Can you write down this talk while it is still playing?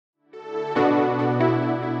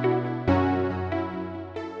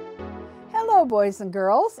boys and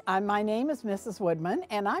girls. My name is Mrs. Woodman,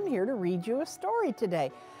 and I'm here to read you a story today.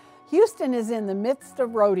 Houston is in the midst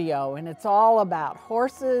of rodeo, and it's all about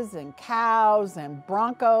horses and cows and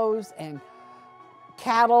broncos and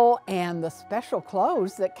cattle and the special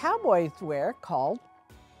clothes that cowboys wear called,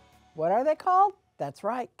 what are they called? That's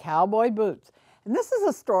right, cowboy boots. And this is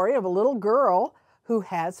a story of a little girl who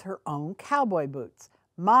has her own cowboy boots.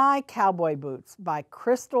 My Cowboy Boots by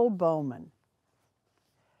Bouman.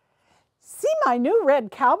 See my new red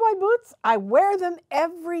cowboy boots? I wear them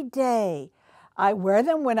every day. I wear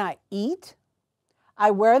them when I eat.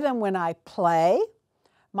 I wear them when I play.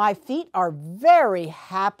 My feet are very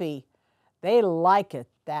happy. They like it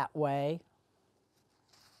that way.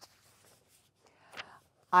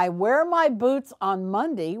 I wear my boots on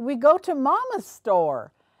Monday. We go to Mama's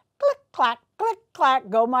store. Click, clack, click, clack,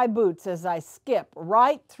 go my boots as I skip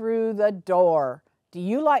right through the door. Do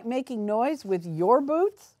you like making noise with your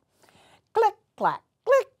boots? Click, clack,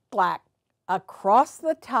 click, clack, across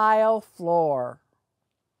the tile floor.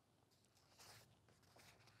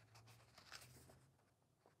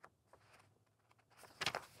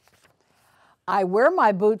 I wear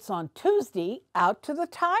my boots on Tuesday out to the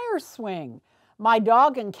tire swing. My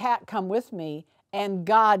dog and cat come with me, and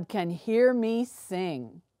God can hear me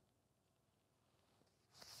sing.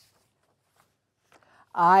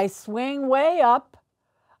 I swing way up,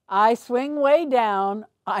 I swing way down,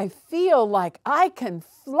 I feel like I can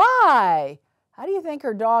fly. How do you think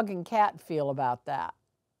her dog and cat feel about that?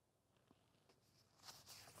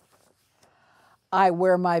 I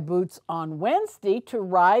wear my boots on Wednesday to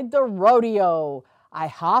ride the rodeo. I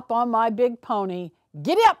hop on my big pony.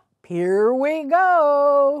 Giddy up, here we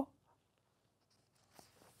go.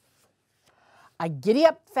 I giddy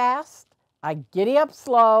up fast, I giddy up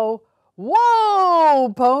slow.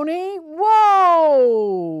 Whoa, pony,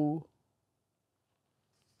 whoa.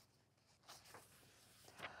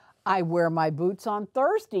 I wear my boots on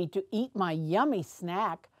Thursday to eat my yummy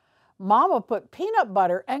snack. Mama put peanut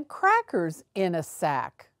butter and crackers in a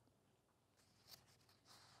sack.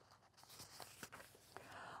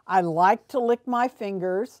 I like to lick my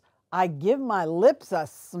fingers. I give my lips a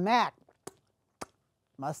smack.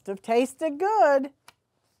 Must have tasted good.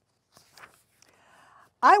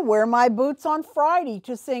 I wear my boots on Friday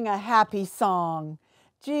to sing a happy song.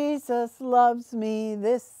 Jesus loves me,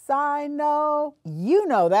 this I know. You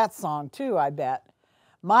know that song too, I bet.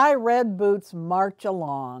 My red boots march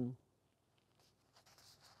along.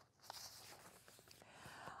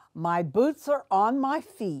 My boots are on my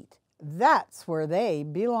feet. That's where they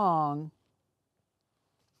belong.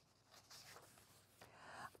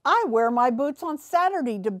 I wear my boots on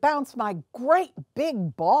Saturday to bounce my great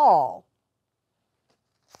big ball.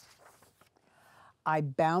 I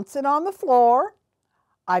bounce it on the floor.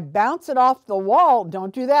 I bounce it off the wall.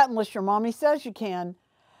 Don't do that unless your mommy says you can.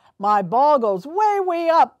 My ball goes way, way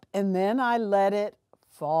up, and then I let it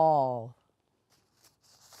fall.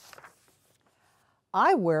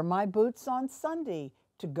 I wear my boots on Sunday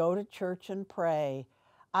to go to church and pray.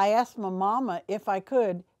 I asked my mama if I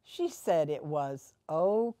could. She said it was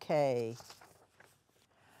okay.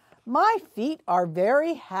 My feet are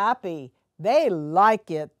very happy. They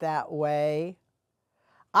like it that way.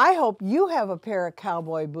 I hope you have a pair of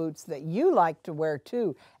cowboy boots that you like to wear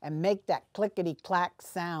too and make that clickety-clack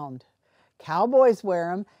sound. Cowboys wear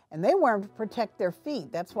them, and they wear them to protect their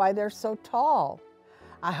feet. That's why they're so tall.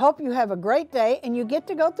 I hope you have a great day and you get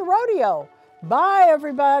to go to the rodeo. Bye,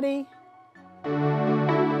 everybody.